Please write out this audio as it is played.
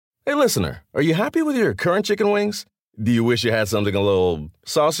Hey, listener, are you happy with your current chicken wings? Do you wish you had something a little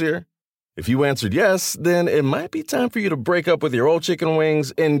saucier? If you answered yes, then it might be time for you to break up with your old chicken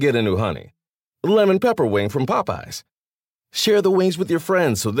wings and get a new honey. Lemon pepper wing from Popeyes. Share the wings with your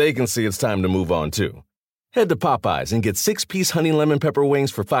friends so they can see it's time to move on too. Head to Popeyes and get 6-piece honey lemon pepper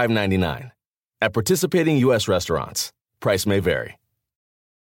wings for $5.99. At participating U.S. restaurants. Price may vary.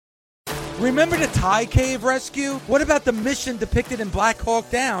 Remember the Thai cave rescue? What about the mission depicted in Black Hawk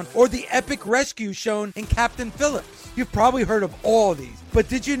Down or the epic rescue shown in Captain Phillips? You've probably heard of all these, but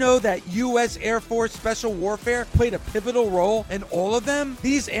did you know that U.S. Air Force Special Warfare played a pivotal role in all of them?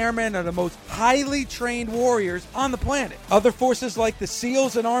 These airmen are the most highly trained warriors on the planet. Other forces like the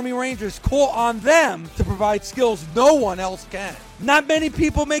SEALs and Army Rangers call on them to provide skills no one else can. Not many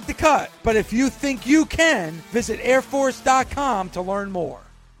people make the cut, but if you think you can, visit airforce.com to learn more.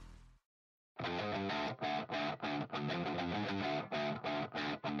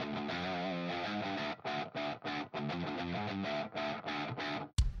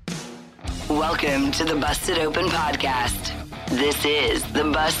 Welcome to the Busted Open Podcast. This is the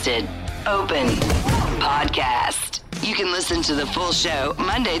Busted Open Podcast. You can listen to the full show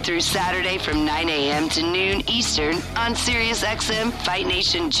Monday through Saturday from 9 a.m. to noon Eastern on SiriusXM Fight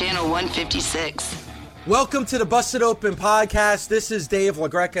Nation Channel 156. Welcome to the Busted Open Podcast. This is Dave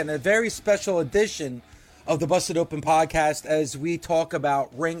LaGreca and a very special edition of the Busted Open Podcast as we talk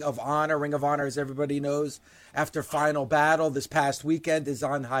about Ring of Honor. Ring of Honor, as everybody knows, after Final Battle this past weekend is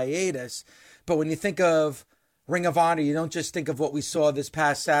on hiatus. But when you think of Ring of Honor, you don't just think of what we saw this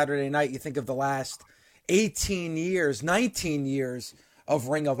past Saturday night. You think of the last 18 years, 19 years of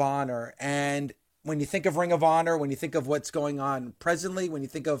Ring of Honor. And when you think of Ring of Honor, when you think of what's going on presently, when you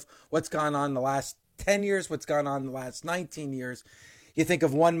think of what's gone on the last 10 years, what's gone on the last 19 years, you think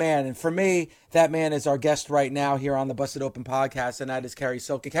of one man. And for me, that man is our guest right now here on the Busted Open Podcast, and that is Kerry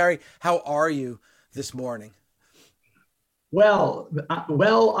Silka. Kerry, how are you this morning? Well,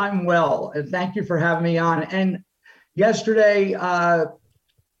 I'm well, and thank you for having me on. And yesterday,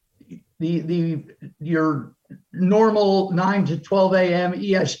 your normal 9 to 12 a.m.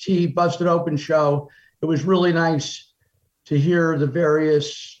 EST Busted Open show, it was really nice to hear the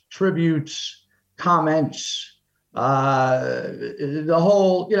various tributes, comments, the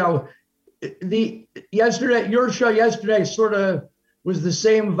whole, your show yesterday sort of was the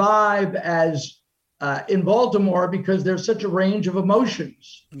same vibe as in Baltimore because there's such a range of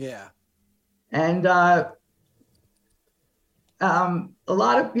emotions. Yeah. And a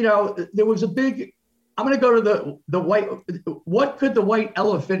lot of, there was a big, I'm going to go to the white, what could the white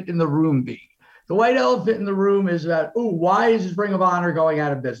elephant in the room be? The white elephant in the room is that, why is this Ring of Honor going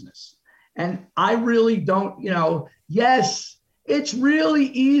out of business? And I really don't, yes, it's really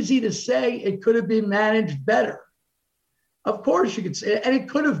easy to say it could have been managed better. Of course you could say it, and it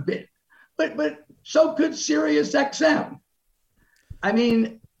could have been, but so could Sirius XM. I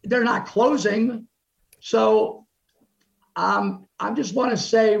mean, they're not closing. So I just want to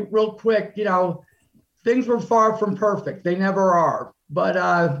say real quick, things were far from perfect. They never are. But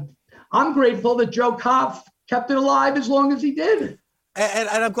I'm grateful that Joe Koff kept it alive as long as he did. And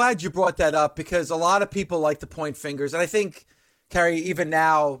I'm glad you brought that up because a lot of people like to point fingers. And I think, Kerry, even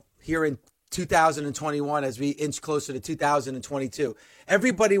now here in 2021, as we inch closer to 2022,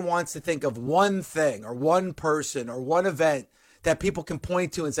 everybody wants to think of one thing or one person or one event that people can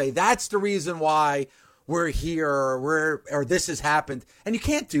point to and say, that's the reason why we're here or this has happened. And you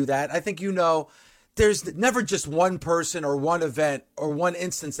can't do that. I think there's never just one person or one event or one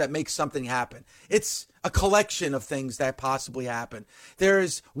instance that makes something happen. It's a collection of things that possibly happen.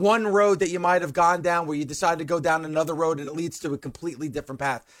 There's one road that you might have gone down where you decide to go down another road and it leads to a completely different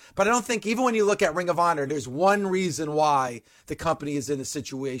path. But I don't think, even when you look at Ring of Honor, there's one reason why the company is in the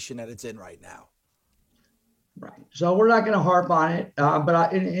situation that it's in right now. Right. So we're not going to harp on it.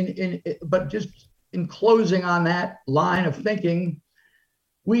 But just in closing on that line of thinking,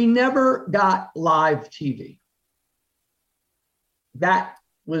 we never got live TV. That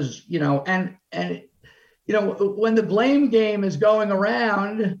was, when the blame game is going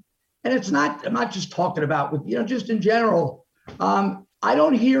around, and I'm not just talking about just in general, I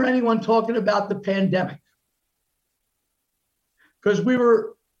don't hear anyone talking about the pandemic because we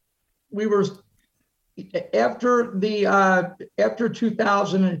were after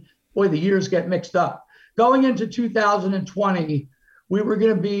 2000, boy, the years get mixed up. Going into 2020, we were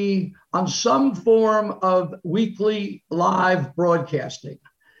going to be on some form of weekly live broadcasting.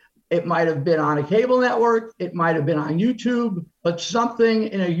 It might have been on a cable network. It might have been on YouTube, but something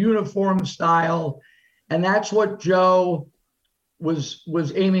in a uniform style. And that's what Joe was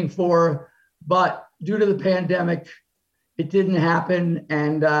aiming for. But due to the pandemic, it didn't happen.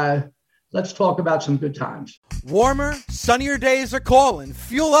 And let's talk about some good times. Warmer, sunnier days are calling.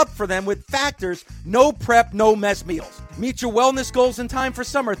 Fuel up for them with Factor's no prep, no mess meals. Meet your wellness goals in time for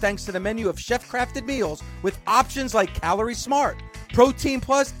summer thanks to the menu of chef-crafted meals with options like Calorie Smart, Protein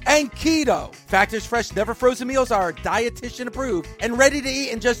Plus, and Keto. Factor's fresh, never frozen meals are dietitian approved and ready to eat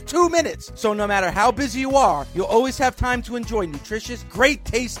in just 2 minutes. So no matter how busy you are, you'll always have time to enjoy nutritious, great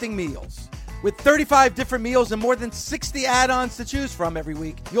tasting meals. With 35 different meals and more than 60 add-ons to choose from every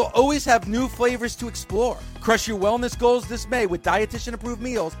week, you'll always have new flavors to explore. Crush your wellness goals this May with dietitian-approved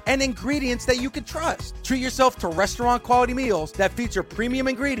meals and ingredients that you can trust. Treat yourself to restaurant-quality meals that feature premium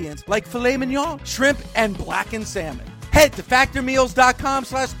ingredients like filet mignon, shrimp, and blackened salmon. Head to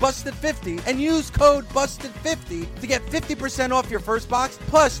factormeals.com/busted50 and use code busted50 to get 50% off your first box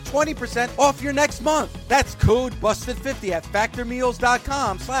plus 20% off your next month. That's code busted50 at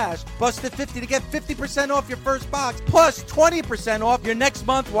factormeals.com/busted50 to get 50% off your first box plus 20% off your next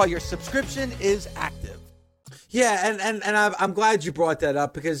month while your subscription is active. Yeah, and I'm glad you brought that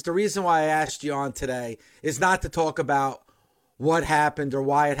up, because the reason why I asked you on today is not to talk about what happened or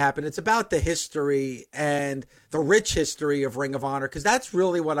why it happened. It's about the history and the rich history of Ring of Honor, because that's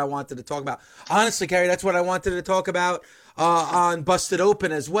really what I wanted to talk about. Honestly, Kerry, that's what I wanted to talk about on Busted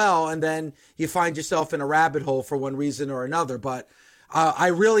Open as well, and then you find yourself in a rabbit hole for one reason or another. But I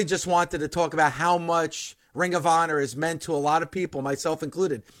really just wanted to talk about how much Ring of Honor is meant to a lot of people, myself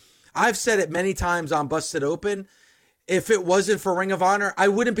included. I've said it many times on Busted Open. If it wasn't for Ring of Honor, I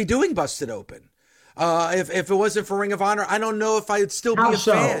wouldn't be doing Busted Open. If it wasn't for Ring of Honor, I don't know if I would still be a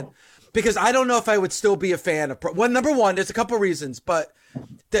fan. Because I don't know if I would still be a fan of number one, there's a couple reasons, but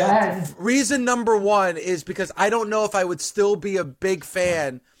the reason number one is because I don't know if I would still be a big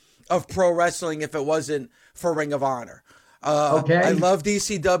fan of pro wrestling if it wasn't for Ring of Honor. I love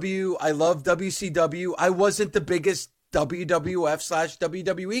ECW. I love WCW. I wasn't the biggest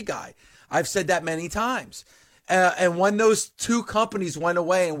WWF/WWE guy. I've said that many times. And when those two companies went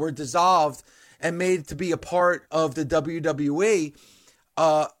away and were dissolved and made to be a part of the WWE,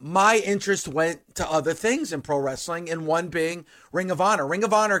 my interest went to other things in pro wrestling, and one being Ring of Honor. Ring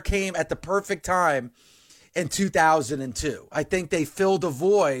of Honor came at the perfect time in 2002. I think they filled a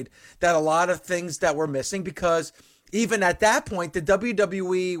void that a lot of things that were missing, because even at that point, the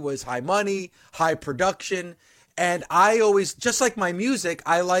WWE was high money, high production, and I always, just like my music,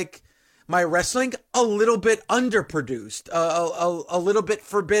 I like my wrestling a little bit underproduced, a little bit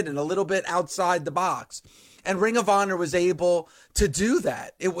forbidden, a little bit outside the box. And Ring of Honor was able to do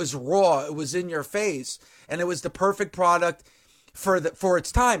that. It was raw, it was in your face, and it was the perfect product for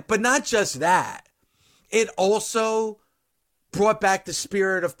its time. But not just that, it also brought back the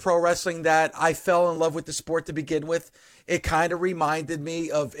spirit of pro wrestling that I fell in love with the sport to begin with. It kind of reminded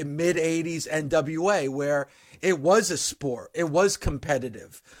me of mid-'80s NWA, where it was a sport, it was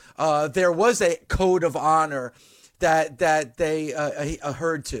competitive. There was a code of honor that they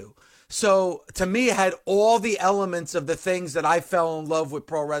adhered to. So to me, it had all the elements of the things that I fell in love with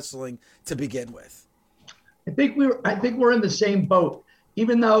pro wrestling to begin with. I think we're in the same boat.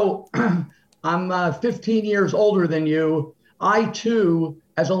 Even though I'm 15 years older than you, I too,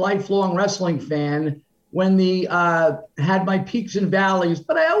 as a lifelong wrestling fan, when the had my peaks and valleys,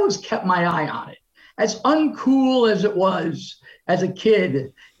 but I always kept my eye on it. As uncool as it was as a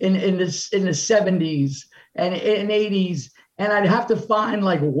kid in the 70s and in 80s, and I'd have to find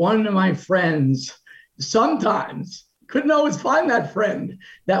like one of my friends. Sometimes couldn't always find that friend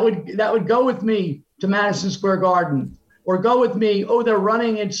that would go with me to Madison Square Garden, or go with me. Oh, they're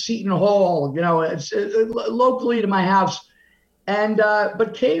running at Seton Hall, it's locally to my house. And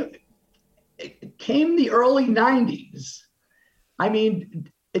but came the early 90s. I mean,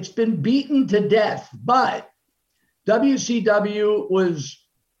 it's been beaten to death, but WCW was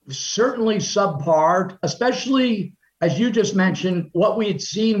certainly subpar, especially, as you just mentioned, what we had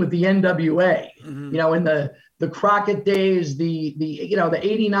seen with the NWA, in the Crockett days, the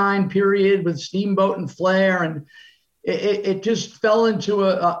 89 period with Steamboat and Flair, and it just fell into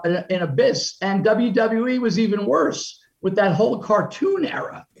an abyss. And WWE was even worse with that whole cartoon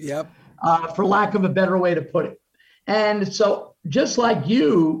era. Yep. For lack of a better way to put it. And so just like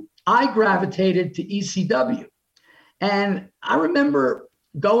you, I gravitated to ECW. And I remember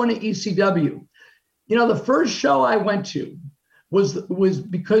going to ECW. The first show I went to was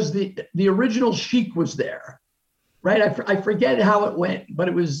because the original Sheik was there, right? I forget how it went, but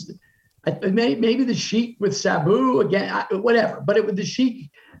it was maybe the Sheik with Sabu again, whatever. But it was the Sheik.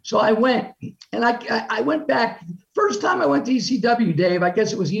 So I went, and I went back. First time I went to ECW, Dave, I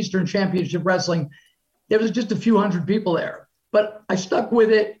guess it was Eastern Championship Wrestling. There was just a few hundred people there, but I stuck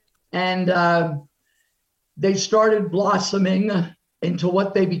with it. And they started blossoming into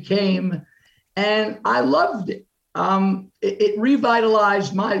what they became, and I loved it. It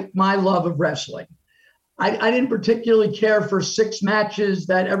revitalized my love of wrestling. I didn't particularly care for 6 matches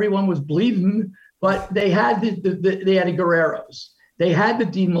that everyone was bleeding, but they had they had the Guerreros, they had the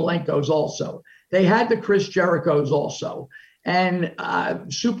Dean Malenkos also, they had the Chris Jerichos also, and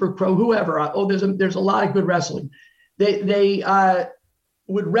Super Crow, whoever. There's a lot of good wrestling. They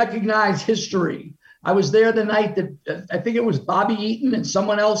would recognize history. I was there the night that I think it was Bobby Eaton and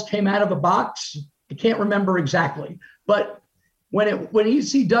someone else came out of a box. I can't remember exactly, but when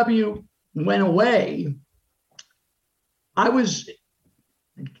ECW went away, I was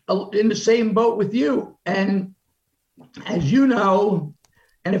in the same boat with you. And as you know,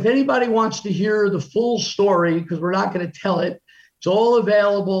 and if anybody wants to hear the full story, because we're not going to tell it, it's all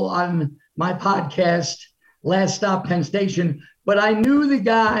available on my podcast, Last Stop Penn Station. But I knew the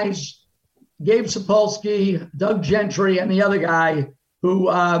guys, Gabe Sapolsky, Doug Gentry, and the other guy who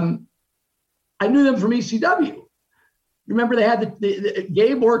I knew them from ECW. Remember, they had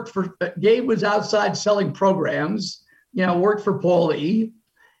Gabe was outside selling programs, worked for Paulie,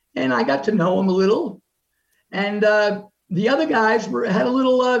 and I got to know him a little. And the other guys had a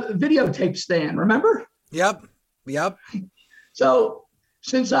little videotape stand, remember? Yep. So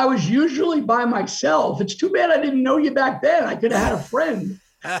since I was usually by myself, it's too bad I didn't know you back then. I could have had a friend.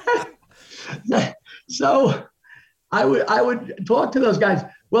 So I would talk to those guys.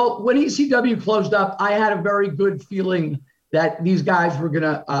 Well, when ECW closed up, I had a very good feeling that these guys were going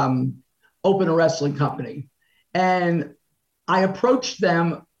to open a wrestling company. And I approached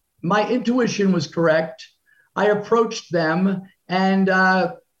them. My intuition was correct. I approached them, and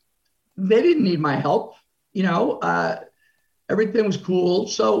they didn't need my help. Everything was cool.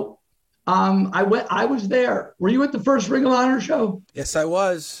 So I was there. Were you at the first Ring of Honor show? Yes, I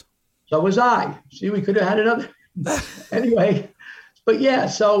was. So was I. See, we could have had another. Anyway, but yeah,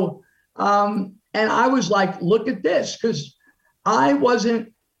 so, and I was like, look at this, because I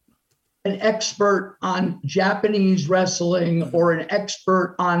wasn't an expert on Japanese wrestling or an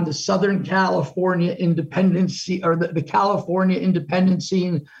expert on the Southern California independent scene or the California independent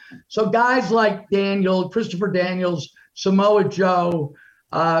scene. So guys like Christopher Daniels, Samoa Joe,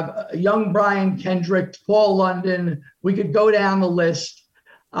 young Brian Kendrick, Paul London, we could go down the list.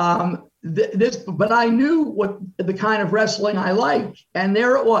 But I knew what the kind of wrestling I liked, and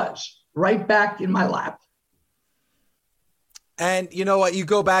there it was, right back in my lap. And you know what? You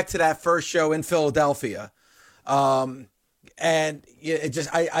go back to that first show in Philadelphia, and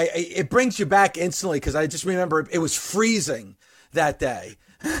it brings you back instantly, because I just remember it was freezing that day.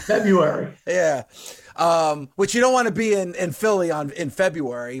 February. Yeah. Which you don't want to be in Philly in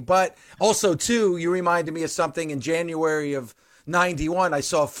February, but also too, you reminded me of something in January of 91. I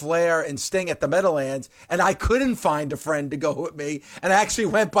saw Flair and Sting at the Meadowlands, and I couldn't find a friend to go with me, and I actually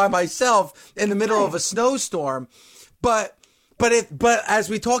went by myself in the middle of a snowstorm. But as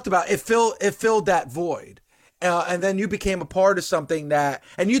we talked about, it filled that void, and then you became a part of something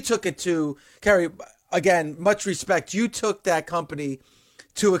and you took it to, Kerry, again, much respect. You took that company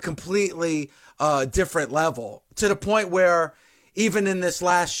to a completely different level, to the point where even in this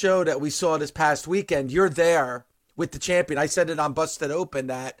last show that we saw this past weekend, you're there with the champion. I said it on Busted Open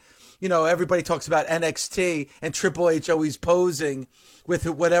that, everybody talks about NXT and Triple H always posing with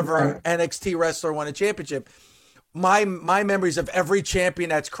whatever NXT wrestler won a championship. My memories of every champion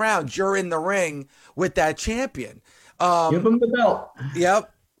that's crowned, you're in the ring with that champion. Give him the belt.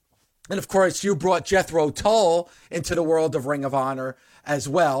 Yep. And of course, you brought Jethro Tull into the world of Ring of Honor as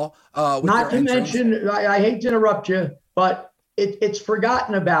well. Not to mention, I hate to interrupt you, but it's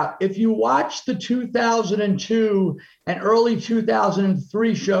forgotten about. If you watch the 2002 and early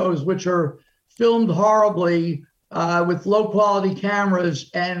 2003 shows, which are filmed horribly with low quality cameras,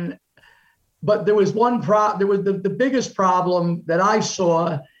 but there was there was the biggest problem that I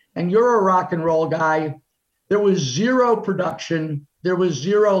saw, and you're a rock and roll guy, there was zero production, there was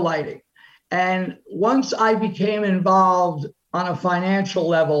zero lighting. And once I became involved on a financial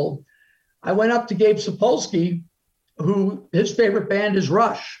level, I went up to Gabe Sapolsky, who his favorite band is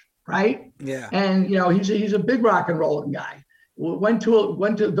Rush, right? Yeah. And he's a big rock and rolling guy. Went to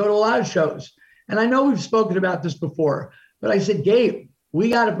go to a lot of shows. And I know we've spoken about this before, but I said, Gabe, we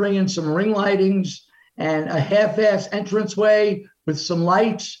got to bring in some ring lightings and a half-ass entranceway with some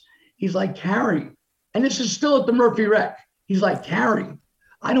lights. He's like, Carrie, and this is still at the Murphy Rec. He's like, Carrie,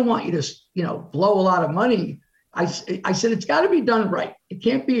 I don't want you to, blow a lot of money. I said, it's got to be done right. It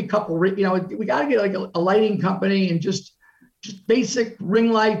can't be a couple, we got to get like a lighting company and just basic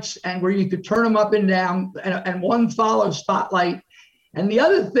ring lights, and where you could turn them up and down, and one follow spotlight. And the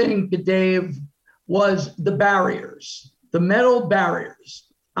other thing, Dave, was the barriers, the metal barriers.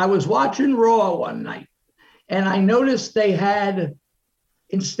 I was watching Raw one night and I noticed they had,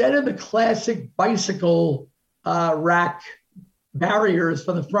 instead of the classic bicycle rack barriers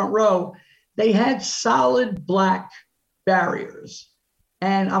for the front row, they had solid black barriers.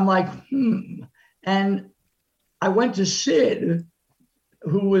 And I'm like, And I went to Sid,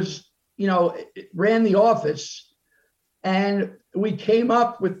 who was, ran the office, and we came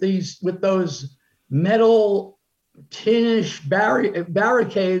up with those metal tinish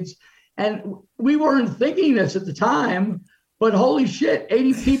barricades. And we weren't thinking this at the time, but holy shit,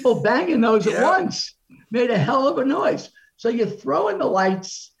 80 people banging those at once made a hell of a noise. So you throw in the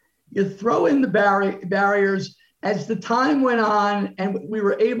lights, you throw in the barriers. As the time went on and we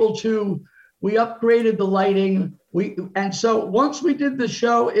upgraded the lighting. And so once we did the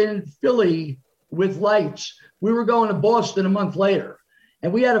show in Philly with lights, we were going to Boston a month later.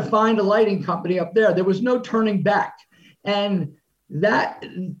 And we had to find a lighting company up there. There was no turning back. And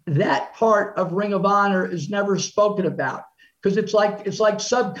that part of Ring of Honor is never spoken about because it's like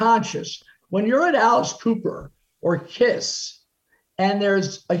subconscious. When you're at Alice Cooper or Kiss and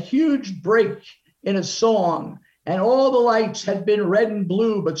there's a huge break in a song and all the lights had been red and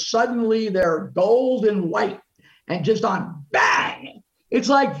blue, but suddenly they're gold and white and just on bang, it's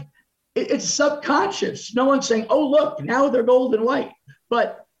like, it's subconscious. No one's saying, oh, look, now they're gold and white,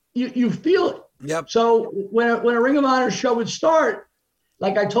 but you feel it. Yep. So when a Ring of Honor show would start,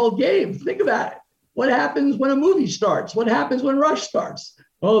 like I told Gabe, think about it. What happens when a movie starts? What happens when Rush starts?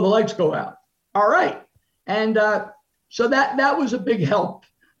 Oh, the lights go out. All right. And so that was a big help,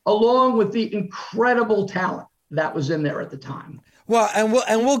 along with the incredible talent that was in there at the time. Well,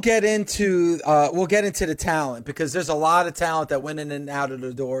 and we'll get into the talent, because there's a lot of talent that went in and out of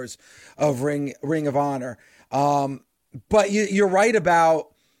the doors of Ring of Honor. But you're right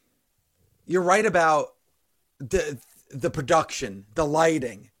about the production, the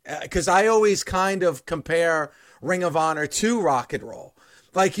lighting, because I always kind of compare Ring of Honor to rock and roll.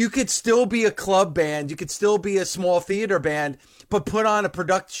 Like, you could still be a club band, you could still be a small theater band, but put on a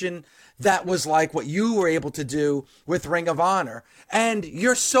production that was like what you were able to do with Ring of Honor. And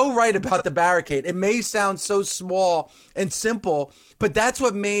you're so right about the barricade. It may sound so small and simple, but that's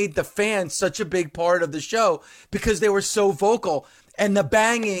what made the fans such a big part of the show, because they were so vocal. And the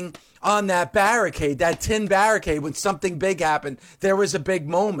banging on that barricade, that tin barricade, when something big happened, there was a big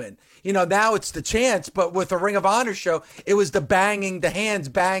moment. Now it's the chants, but with a Ring of Honor show, it was the banging, the hands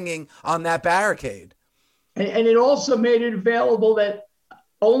banging on that barricade. And it also made it available that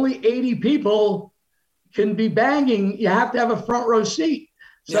only 80 people can be banging. You have to have a front row seat.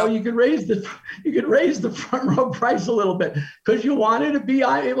 So you could raise the front row price a little bit, because you wanted to be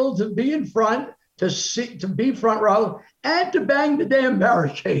able to be in front, to be front row, and to bang the damn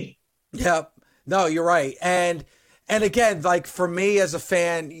barricade. Yep. No, you're right. And again, like, for me as a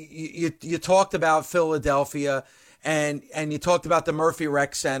fan, you talked about Philadelphia and you talked about the Murphy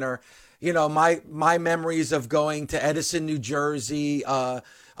Rec Center. My memories of going to Edison, New Jersey,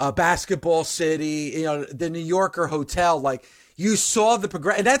 Basketball City, the New Yorker Hotel, like, you saw the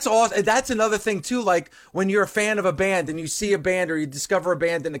progression. And that's awesome. That's another thing too. Like, when you're a fan of a band and you see a band, or you discover a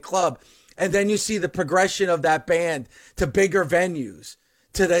band in a club, and then you see the progression of that band to bigger venues,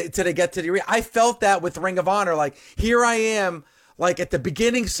 to they get to the arena. I felt that with Ring of Honor. Like, here I am, like, at the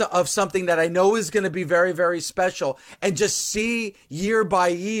beginning of something that I know is going to be very, very special, and just see year by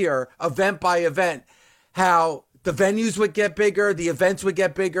year, event by event, how the venues would get bigger, the events would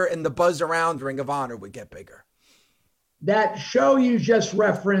get bigger, and the buzz around Ring of Honor would get bigger. That show you just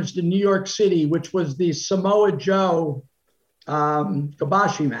referenced in New York City, which was the Samoa Joe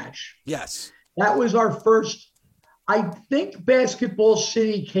Kobashi match. Yes. That was our first. I think Basketball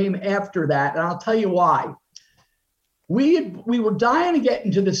City came after that, and I'll tell you why. We were dying to get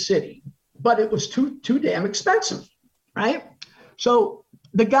into the city, but it was too damn expensive, right? So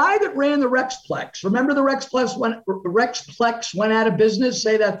the guy that ran the Rexplex, remember the Rexplex went out of business?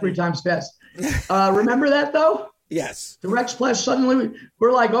 Say that 3 times fast. Remember that, though? Yes. The Rexplex, suddenly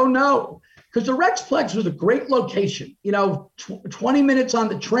we're like, oh no, because the Rexplex was a great location, 20 minutes on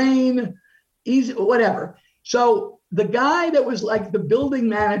the train, easy, whatever. So the guy that was like the building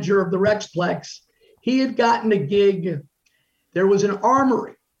manager of the Rexplex, he had gotten a gig. There was an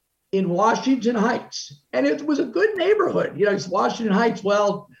armory in Washington Heights, and it was a good neighborhood. It's Washington Heights.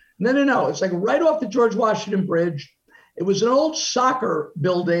 Well, no. It's like right off the George Washington Bridge. It was an old soccer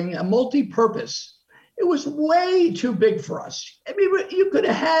building, a multi-purpose. It was way too big for us. I mean, you could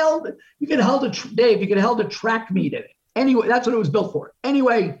have held a track meet in it. Anyway, that's what it was built for.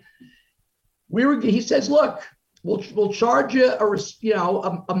 Anyway, he says, look, we'll charge you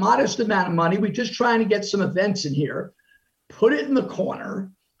a modest amount of money. We're just trying to get some events in here. Put it in the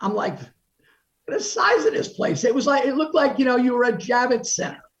corner. I'm like, the size of this place. It looked like, you were at Javits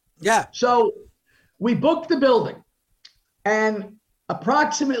Center. Yeah. So we booked the building, and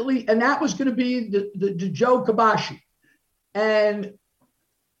that was going to be the Joe Kobashi. And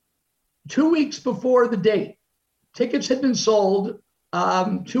 2 weeks before the date, tickets had been sold.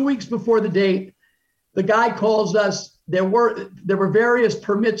 2 weeks before the date, the guy calls us. There were various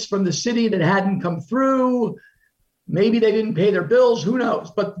permits from the city that hadn't come through. Maybe they didn't pay their bills. Who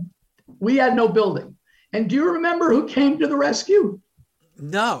knows? But we had no building. And do you remember who came to the rescue?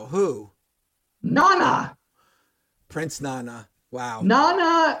 No, who? Nana. Prince Nana. Wow.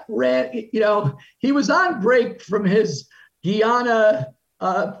 Nana ran, he was on break from his Guyana,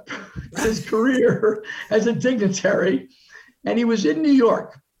 his career as a dignitary, and he was in New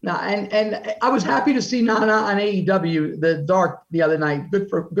York. Now, and I was happy to see Nana on AEW, The Dark, the other night. Good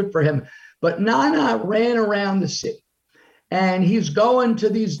for him. But Nana ran around the city, and he's going to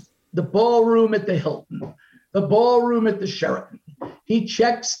the ballroom at the Hilton, the ballroom at the Sheraton. He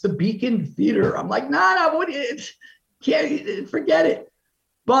checks the Beacon Theater. I'm like, Nana, can't forget it.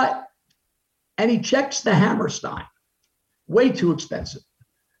 And he checks the Hammerstein. Way too expensive.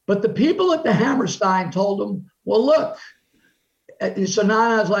 But the people at the Hammerstein told him, well, look. So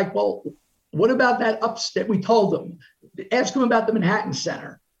Nana's like, well, what about that upstairs? We told them, ask him about the Manhattan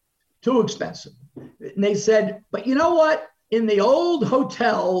Center. Too expensive. And they said, but you know what? In the old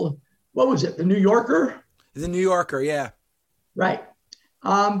hotel, what was it? The New Yorker? The New Yorker, yeah. Right.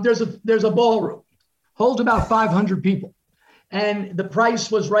 There's a ballroom. Holds about 500 people. And the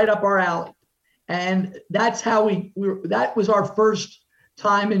price was right up our alley. And that's how that was our first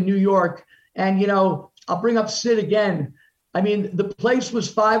time in New York. And, I'll bring up Sid again. I mean, the place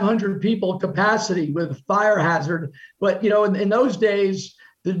was 500 people capacity with fire hazard. But, in those days,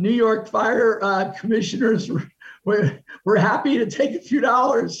 the New York fire commissioners were happy to take a few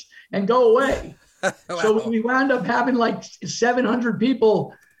dollars and go away. Wow. So we wound up having like 700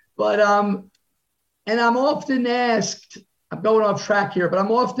 people. But, and I'm often asked, I'm going off track here, but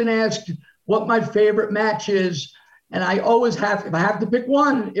I'm often asked what my favorite match is. And I always if I have to pick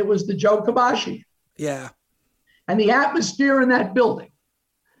one, it was the Joe Kobashi. Yeah. And the atmosphere in that building.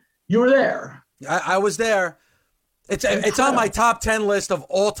 You were there. I was there. It's on my top 10 list of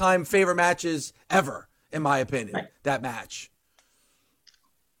all-time favorite matches ever, in my opinion, right. That match.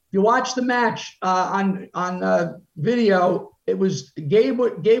 You watch the match on video. It was Gabe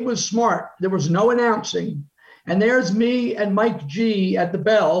was smart. There was no announcing. And there's me and Mike G at the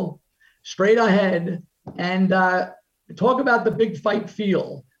bell, straight ahead, and talk about the big fight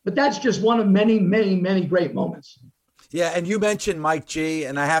feel. But that's just one of many, many, many great moments. Yeah, and you mentioned Mike G,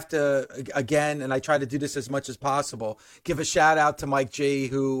 and I have to, again, and I try to do this as much as possible, give a shout out to Mike G,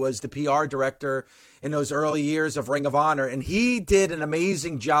 who was the PR director in those early years of Ring of Honor. And he did an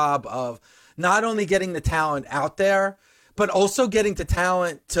amazing job of not only getting the talent out there, but also getting the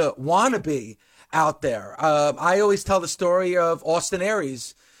talent to want to be out there. I always tell the story of Austin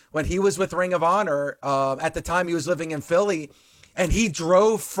Aries when he was with Ring of Honor. At the time, he was living in Philly. And he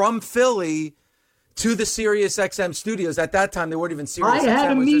drove from Philly to the Sirius XM studios. At that time, they weren't even Sirius XM. I had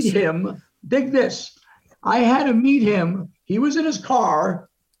to meet him. Dig this. I had to meet him. He was in his car.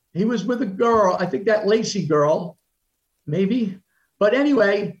 He was with a girl. I think that Lacey girl, maybe. But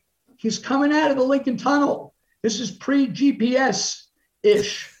anyway, he's coming out of the Lincoln Tunnel. This is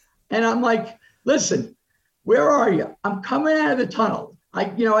pre-GPS-ish. And I'm like, listen, where are you? I'm coming out of the tunnel.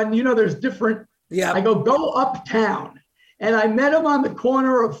 There's different. Yeah. I go uptown. And I met him on the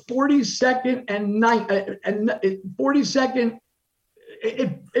corner of 42nd and 42nd.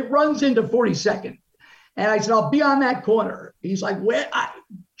 It runs into 42nd. And I said, I'll be on that corner. He's like,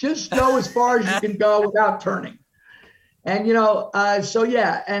 just go as far as you can go without turning. And, so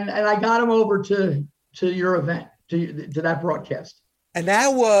yeah. And I got him over to your event, to that broadcast. And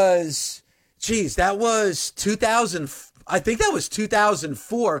that was 2000. I think that was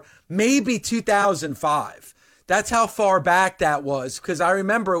 2004, maybe 2005. That's how far back that was, because I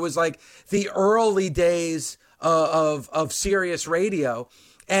remember it was like the early days of Sirius Radio.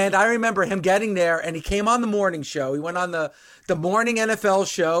 And I remember him getting there, and he came on the morning show. He went on the morning NFL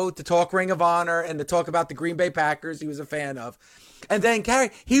show to talk Ring of Honor and to talk about the Green Bay Packers he was a fan of. And then,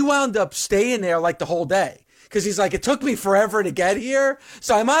 he wound up staying there like the whole day, because he's like, it took me forever to get here,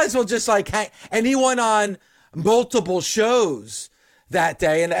 so I might as well just like hang. And he went on multiple shows that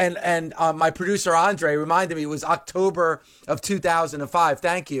day. And my producer, Andre, reminded me it was October of 2005.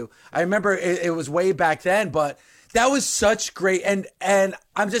 Thank you. I remember it was way back then, but that was such great. And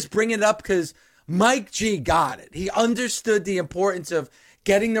I'm just bringing it up because Mike G got it. He understood the importance of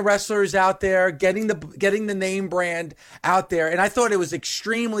getting the wrestlers out there, getting the name brand out there. And I thought it was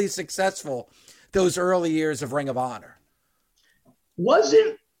extremely successful those early years of Ring of Honor.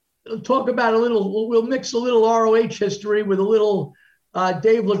 Talk about we'll mix a little ROH history with a little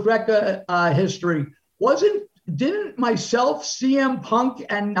Dave LaGreca history. Didn't myself, CM Punk,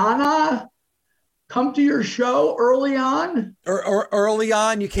 and Nana come to your show early on? Early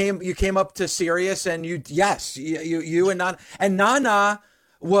on, you came up to Sirius, and you and Nana. And Nana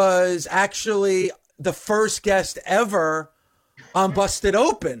was actually the first guest ever on Busted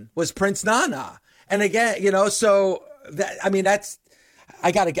Open, was Prince Nana. And again, so that's,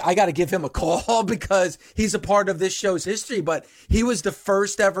 I gotta give him a call because he's a part of this show's history, but he was the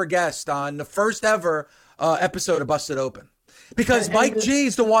first ever guest on the first ever episode of Busted Open. Because Mike G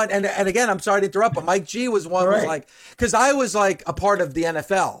is the one, and again, I'm sorry to interrupt, but Mike G was one who was like, because I was like a part of the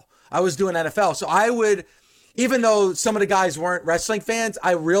NFL. I was doing NFL. So I would, even though some of the guys weren't wrestling fans,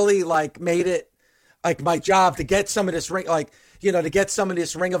 I really like made it like my job to get some of this to get some of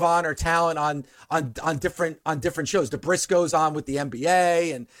this Ring of Honor talent on different shows. The Briscoes on with the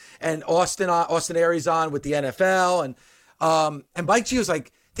NBA and Austin Aries on with the NFL. And Mike G was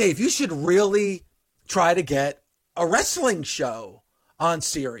like, Dave, you should really try to get a wrestling show on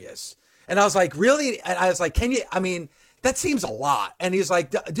Sirius. And I was like, really? And I was like, that seems a lot. And he's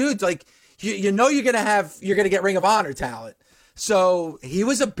like, dude, like, you're going to get Ring of Honor talent. So he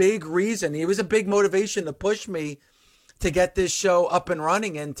was a big reason. He was a big motivation to push me to get this show up and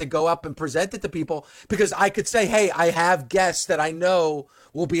running and to go up and present it to people, because I could say, hey, I have guests that I know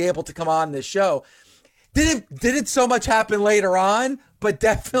will be able to come on this show. Didn't so much happen later on, but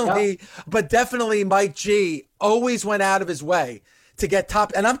definitely Mike G always went out of his way to get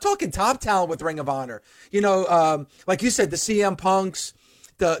top, and I'm talking top talent with Ring of Honor. Like you said, the CM Punks,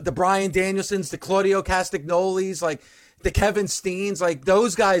 the Bryan Danielsons, the Claudio Castagnolis, like the Kevin Steens, like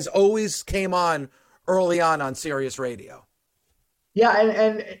those guys always came on early on Sirius Radio. Yeah,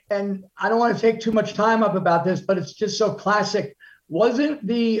 and I don't want to take too much time up about this, but it's just so classic. Wasn't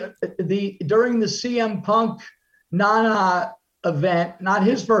the during the CM Punk Nana event, not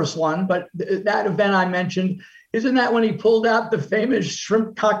his first one, but that event I mentioned, isn't that when he pulled out the famous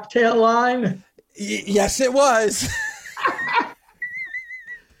shrimp cocktail line? Yes, it was.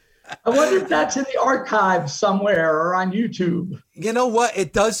 I wonder if that's in the archives somewhere or on YouTube. You know what?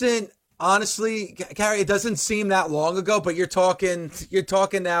 It doesn't, honestly, Gary, it doesn't seem that long ago, but you're talking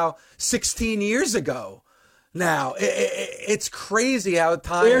now 16 years ago. Now it's crazy how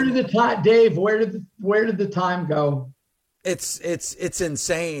time. Where did the time, Dave? Where did the time go? It's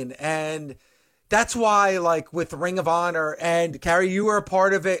insane, and that's why, like with Ring of Honor, and Carrie, you were a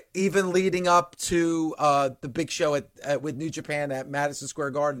part of it, even leading up to the big show with New Japan at Madison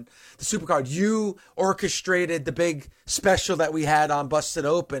Square Garden, the Supercard. You orchestrated the big special that we had on Busted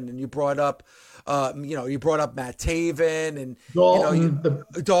Open, and you brought up. Matt Taven and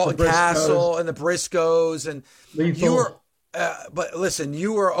Dalton Castle and the Briscoes, and Lethal. You were. But listen,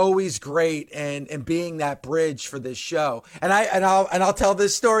 you were always great and being that bridge for this show. And I'll tell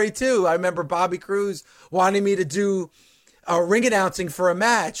this story too. I remember Bobby Cruz wanting me to do ring announcing for a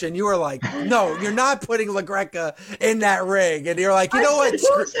match, and you were like, "No, you're not putting LaGreca in that ring." And you're like, "You know what?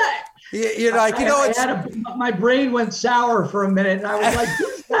 You're like, you know what?" My brain went sour for a minute, and I was like,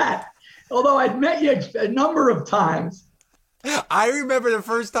 "Who's that?" Although I'd met you a number of times. I remember the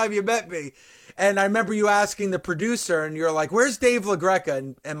first time you met me, and I remember you asking the producer, and you're like, "Where's Dave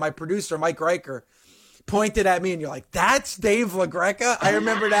LaGreca?" And my producer, Mike Riker, pointed at me, and you're like, "That's Dave LaGreca?" I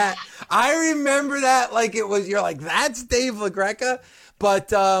remember that. Like it was, you're like, "That's Dave LaGreca?"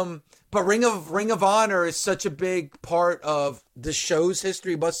 But Ring of Honor is such a big part of the show's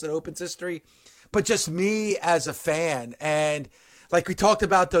history, Busted Open's history, but just me as a fan. And like we talked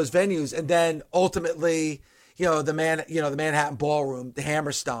about those venues, and then ultimately, the Manhattan Ballroom, the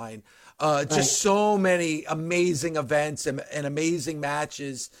Hammerstein, just so many amazing events and amazing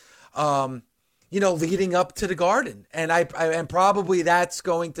matches, leading up to the Garden. And probably that's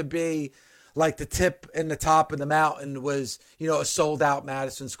going to be like the tip and the top of the mountain was, a sold out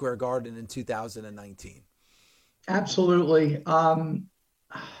Madison Square Garden in 2019. Absolutely.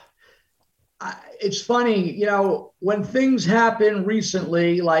 It's funny, when things happen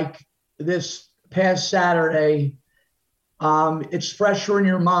recently, like this past Saturday, it's fresher in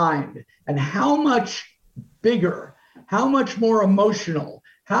your mind. And how much bigger, how much more emotional,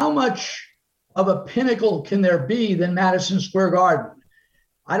 how much of a pinnacle can there be than Madison Square Garden?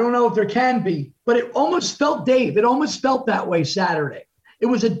 I don't know if there can be, but it almost felt, Dave, that way Saturday. It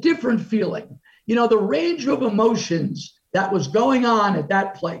was a different feeling. The range of emotions that was going on at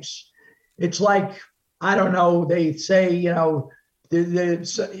that place. It's like, I don't know, they say,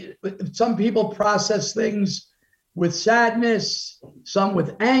 some people process things with sadness, some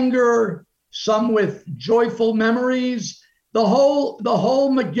with anger, some with joyful memories. The whole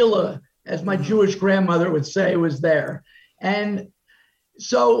Megillah, as my Jewish grandmother would say, was there. And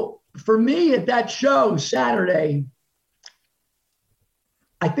so for me at that show Saturday,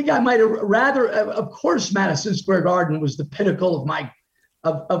 I think I might have rather, of course, Madison Square Garden was the pinnacle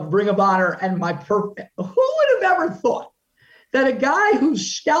of Ring of Honor and who would have ever thought that a guy who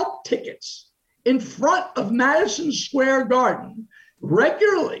scalped tickets in front of Madison Square Garden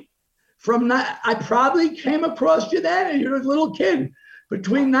regularly I probably came across you then, and you're a little kid,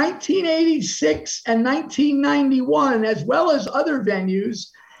 between 1986 and 1991, as well as other venues,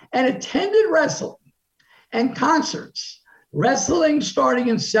 and attended wrestling and concerts. Wrestling starting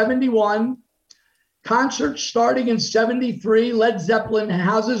in 71, concerts starting in 73, Led Zeppelin,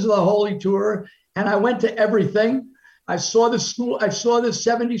 Houses of the Holy Tour, and I went to everything. I saw the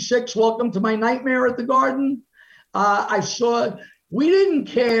 76 Welcome to My Nightmare at the Garden. We didn't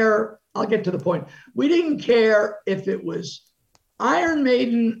care, I'll get to the point. We didn't care if it was Iron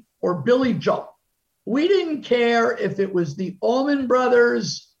Maiden or Billy Joel. We didn't care if it was the Allman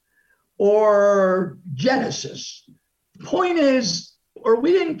Brothers or Genesis. Point is, or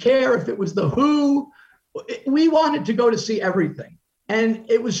we didn't care if it was the Who. We wanted to go to see everything. And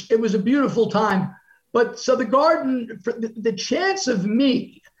it was a beautiful time. But so the Garden, the chance of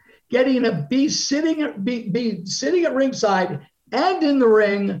me getting to be sitting at ringside and in the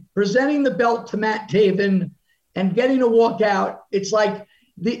ring, presenting the belt to Matt Taven and getting to walk out, it's like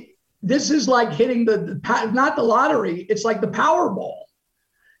this is like hitting not the lottery, it's like the Powerball.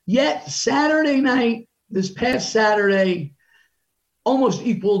 Yet Saturday night, this past Saturday, almost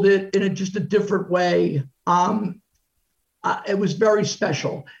equaled it in just a different way. It was very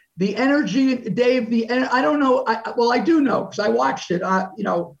special. The energy, Dave, I don't know. I do know because I watched it,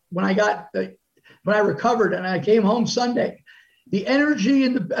 when I recovered and I came home Sunday. The energy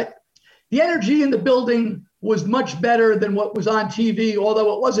in the building was much better than what was on TV,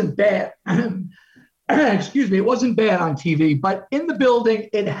 although it wasn't bad. Excuse me, it wasn't bad on TV, but in the building,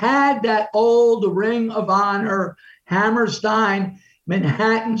 it had that old Ring of Honor, Hammerstein,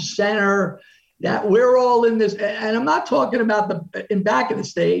 Manhattan Center, that we're all in this. And I'm not talking about in back of the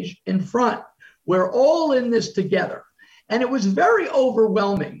stage, in front. We're all in this together. And it was very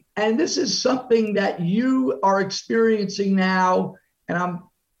overwhelming. And this is something that you are experiencing now. And I'm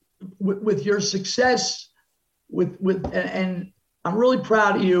with your success and I'm really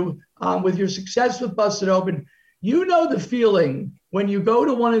proud of you with your success with Busted Open. You know the feeling when you go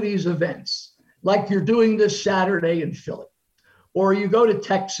to one of these events, like you're doing this Saturday in Philly, or you go to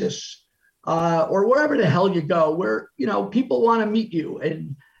Texas, or wherever the hell you go, where people want to meet you,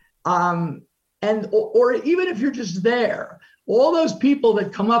 or even if you're just there, all those people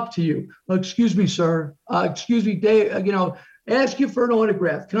that come up to you, excuse me, sir, excuse me, Dave, ask you for an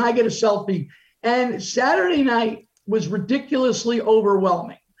autograph. Can I get a selfie? And Saturday night was ridiculously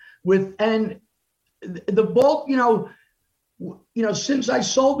overwhelming. And the bulk, since I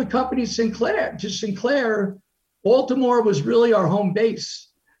sold the company to Sinclair, Baltimore was really our home base,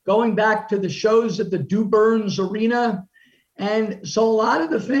 going back to the shows at the Du Burns Arena. And so a lot of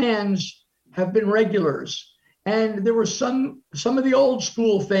the fans have been regulars. And there were some of the old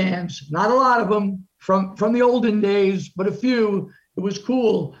school fans, not a lot of them from the olden days, but a few. It was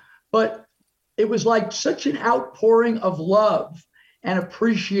cool. But it was like such an outpouring of love and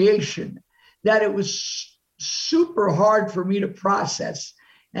appreciation that it was super hard for me to process.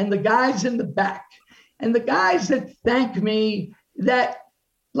 And the guys in the back and the guys that thank me,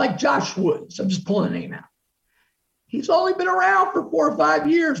 like Josh Woods, I'm just pulling a name out. He's only been around for 4 or 5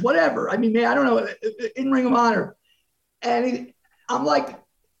 years, whatever. I mean, I don't know, in Ring of Honor. And I'm like,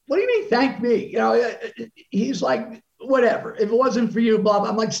 what do you mean, thank me? He's like, whatever. If it wasn't for you, blah, blah.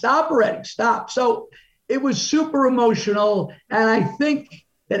 I'm like, stop already, stop. So it was super emotional. And I think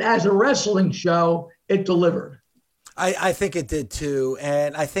that as a wrestling show, it delivered. I think it did too.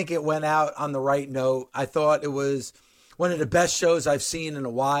 And I think it went out on the right note. I thought it was one of the best shows I've seen in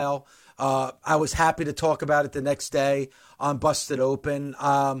a while. I was happy to talk about it the next day on Busted Open.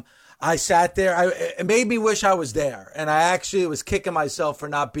 I sat there. It made me wish I was there. And I actually was kicking myself for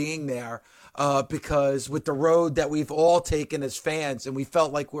not being there because with the road that we've all taken as fans and we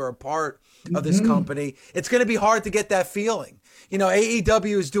felt like we're a part of this company, it's going to be hard to get that feeling.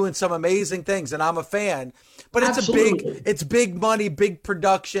 AEW is doing some amazing things and I'm a fan, but it's big money, big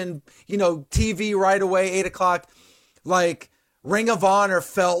production, TV right away, 8 o'clock. Like Ring of Honor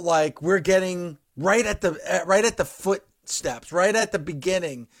felt like we're getting right at the footsteps right at the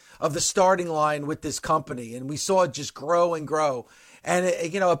beginning of the starting line with this company, and we saw it just grow and grow. And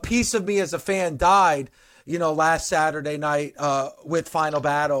a piece of me as a fan died, last Saturday night with Final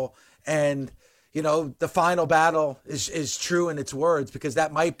Battle, and the Final Battle is true in its words, because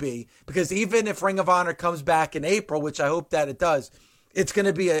that might be, because even if Ring of Honor comes back in April, which I hope that it does, it's going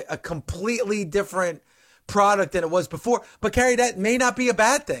to be a completely different product than it was before. But Kerry, that may not be a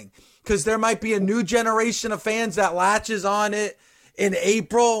bad thing, because there might be a new generation of fans that latches on it in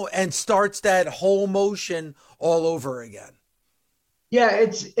April and starts that whole motion all over again. Yeah,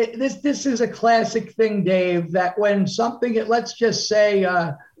 this is a classic thing, Dave, that when something, let's just say,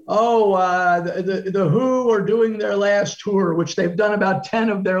 the Who are doing their last tour, which they've done about 10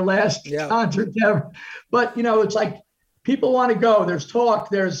 of their last concerts ever. But, it's like people want to go. There's talk,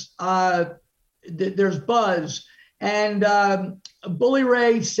 there's buzz. And Bully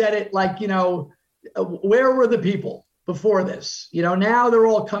Ray said it like, where were the people before this? Now they're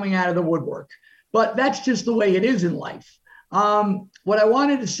all coming out of the woodwork. But that's just the way it is in life. What I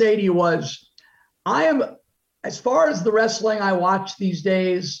wanted to say to you was, as far as the wrestling I watch these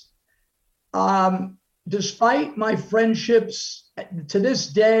days, despite my friendships to this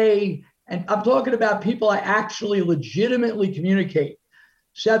day, and I'm talking about people I actually legitimately communicate,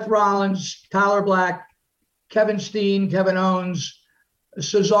 Seth Rollins, Tyler Black, Kevin Steen, Kevin Owens,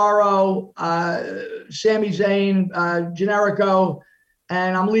 Cesaro, Sami Zayn, Generico,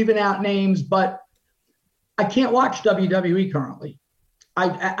 and I'm leaving out names, but I can't watch WWE currently.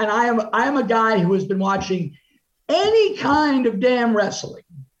 I am a guy who has been watching any kind of damn wrestling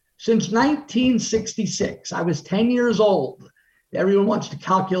since 1966. I was 10 years old. Everyone wants to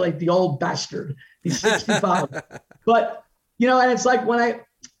calculate the old bastard. He's 65. But, and it's like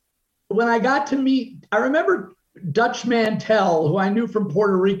when I got to meet, I remember Dutch Mantel, who I knew from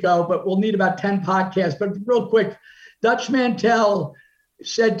Puerto Rico, but we'll need about 10 podcasts. But real quick, Dutch Mantel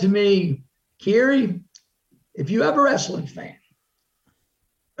said to me, Kiri, if you have a wrestling fan,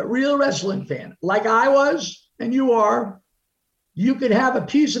 a real wrestling fan, like I was and you are, you could have a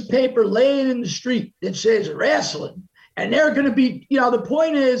piece of paper laying in the street that says wrestling. And they're going to be, the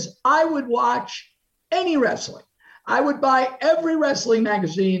point is, I would watch any wrestling. I would buy every wrestling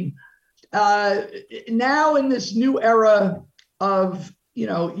magazine. Now in this new era of,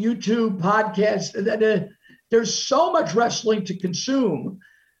 YouTube podcasts, there's so much wrestling to consume.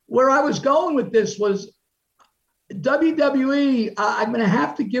 Where I was going with this was WWE, I'm going to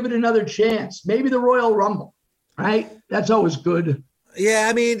have to give it another chance. Maybe the Royal Rumble, right? That's always good. Yeah,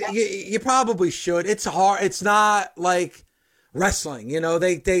 I mean, you probably should. It's hard. It's not like wrestling.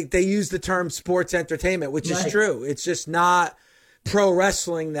 They use the term sports entertainment, which is true. It's just not pro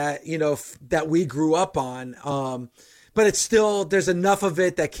wrestling that, that we grew up on. But it's still, there's enough of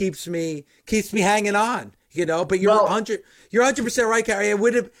it that keeps me hanging on, but you're 100% right, Kerry. It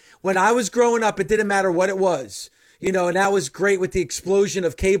would have, when I was growing up, it didn't matter what it was, and that was great with the explosion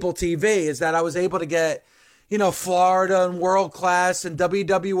of cable TV, is that I was able to get, Florida and World Class and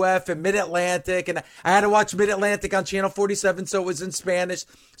WWF and Mid-Atlantic. And I had to watch Mid-Atlantic on Channel 47, so it was in Spanish.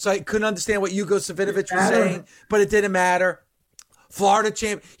 So I couldn't understand what Hugo Savinovich was saying, but it didn't matter.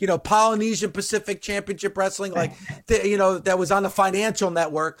 Florida Polynesian Pacific Championship Wrestling, that was on the Financial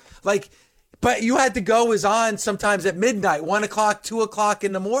Network. But you had to go, was on sometimes at midnight, 1 o'clock, 2 o'clock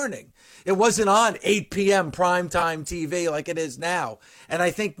in the morning. It wasn't on 8 p.m. primetime TV like it is now. And I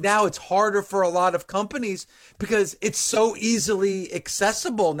think now it's harder for a lot of companies because it's so easily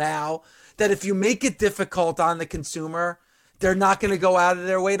accessible now that if you make it difficult on the consumer, they're not going to go out of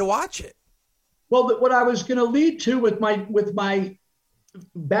their way to watch it. Well, what I was going to lead to with my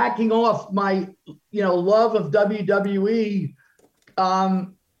backing off my, love of WWE,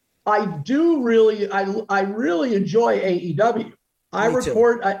 I really enjoy AEW. I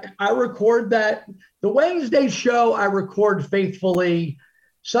record that. The Wednesday show I record faithfully.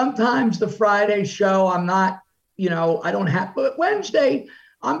 Sometimes the Friday show I'm not, I don't have, but Wednesday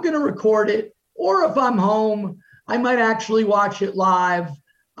I'm going to record it. Or if I'm home, I might actually watch it live.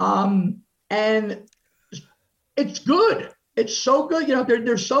 And it's good. It's so good.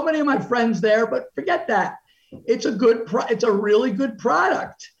 There's so many of my friends there, but forget that. It's a really good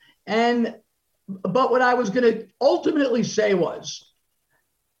product. But what I was going to ultimately say was,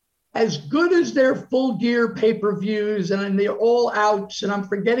 as good as their Full Gear pay-per-views and they're all outs, and I'm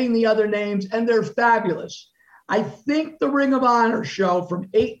forgetting the other names, and they're fabulous, I think the Ring of Honor show from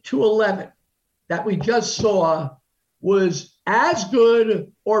 8 to 11 that we just saw was as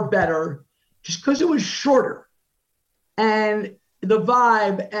good or better just because it was shorter. And the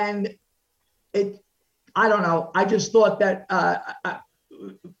vibe, and I don't know. I just thought that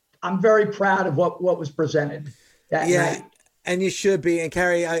I'm very proud of what was presented. that night. And you should be. And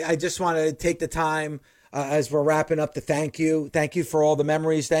Kerry, I just want to take the time as we're wrapping up to thank you. Thank you for all the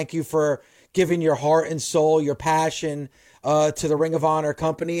memories. Thank you for giving your heart and soul, your passion to the Ring of Honor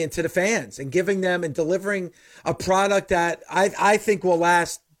company and to the fans, and giving them and delivering a product that I think will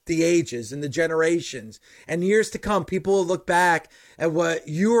last the ages and the generations and years to come. People will look back at what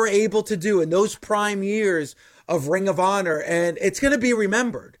you were able to do in those prime years of Ring of Honor, and it's going to be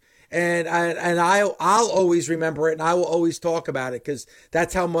remembered. And I'll always remember it, and I will always talk about it, because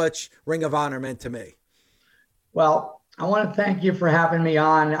that's how much Ring of Honor meant to me. Well, I want to thank you for having me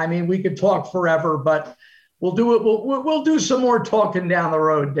on. I mean, we could talk forever, but we'll do it. We'll do some more talking down the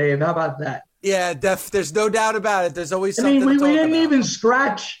road, Dave. How about that? Yeah, there's no doubt about it. There's always something. We didn't even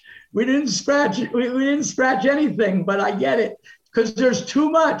scratch. We didn't scratch anything, but I get it, because there's too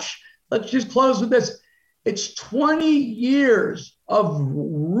much. Let's just close with this. It's 20 years of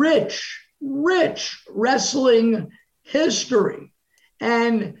rich wrestling history,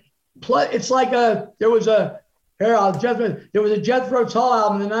 and it's like there was a Jethro Tull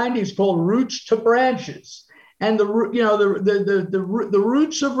album in the 90s called Roots to Branches, and the roots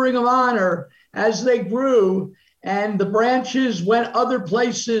of Ring of Honor, as they grew and the branches went other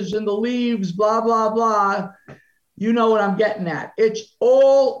places and the leaves, blah blah blah. You know what I'm getting at. It's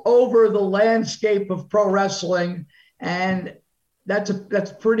all over the landscape of pro wrestling, and that's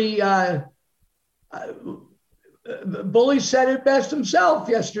pretty. Bully said it best himself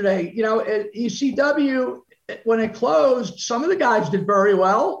yesterday. You know, at ECW, when it closed, some of the guys did very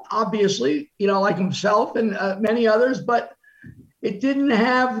well, obviously, you know, like himself and many others, but it didn't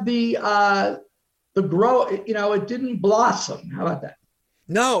have the grow. You know, it didn't blossom. How about that?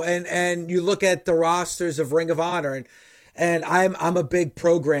 No, and you look at the rosters of Ring of Honor, and I'm a big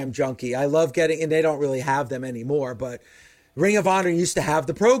program junkie. I love getting, and they don't really have them anymore, but Ring of Honor used to have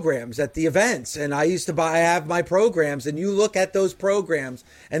the programs at the events, and I used to have my programs, and you look at those programs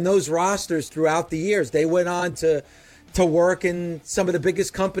and those rosters throughout the years, they went on to work in some of the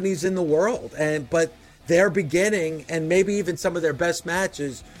biggest companies in the world, but their beginning and maybe even some of their best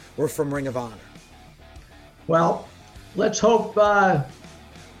matches were from Ring of Honor. Well, let's hope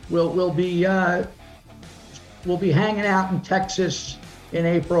we'll be hanging out in Texas in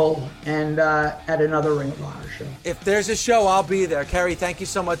April and at another Ring of Honor show. If there's a show, I'll be there. Kerry, thank you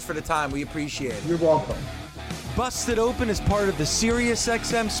so much for the time. We appreciate it. You're welcome. Busted Open is part of the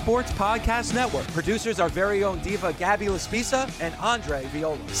SiriusXM Sports Podcast Network. Producers, our very own diva, Gabby Laspisa and Andre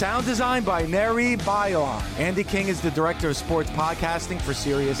Viola. Sound design by Neri Bayon. Andy King is the director of sports podcasting for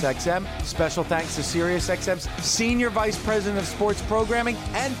SiriusXM. Special thanks to SiriusXM's Senior Vice President of Sports Programming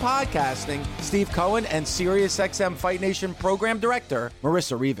and Podcasting, Steve Cohen, and SiriusXM Fight Nation Program Director,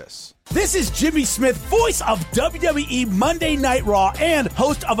 Marissa Rivas. This is Jimmy Smith, voice of WWE Monday Night Raw and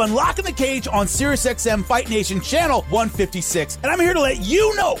host of Unlocking the Cage on SiriusXM Fight Nation Channel 156. And I'm here to let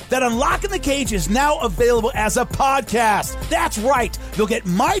you know that Unlocking the Cage is now available as a podcast. That's right. You'll get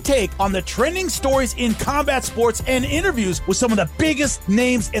my take on the trending stories in combat sports and interviews with some of the biggest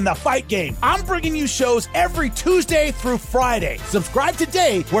names in the fight game. I'm bringing you shows every Tuesday through Friday. Subscribe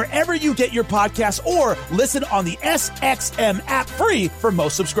today wherever you get your podcasts or listen on the SXM app, free for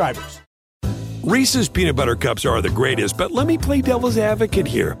most subscribers. Reese's Peanut Butter Cups are the greatest, but let me play devil's advocate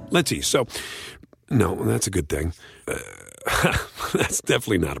here. Let's see. So, no, that's a good thing. That's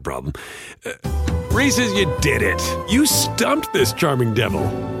definitely not a problem. Reese's, you did it. You stumped this charming devil.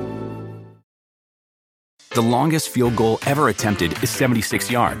 The longest field goal ever attempted is 76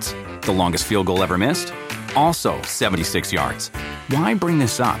 yards. The longest field goal ever missed? Also 76 yards. Why bring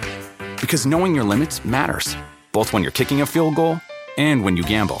this up? Because knowing your limits matters, both when you're kicking a field goal and when you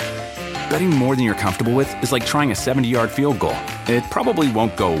gamble. Betting more than you're comfortable with is like trying a 70-yard field goal. It probably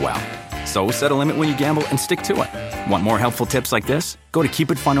won't go well. So set a limit when you gamble and stick to it. Want more helpful tips like this? Go to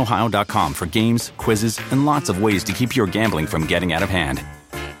keepitfunohio.com for games, quizzes, and lots of ways to keep your gambling from getting out of hand.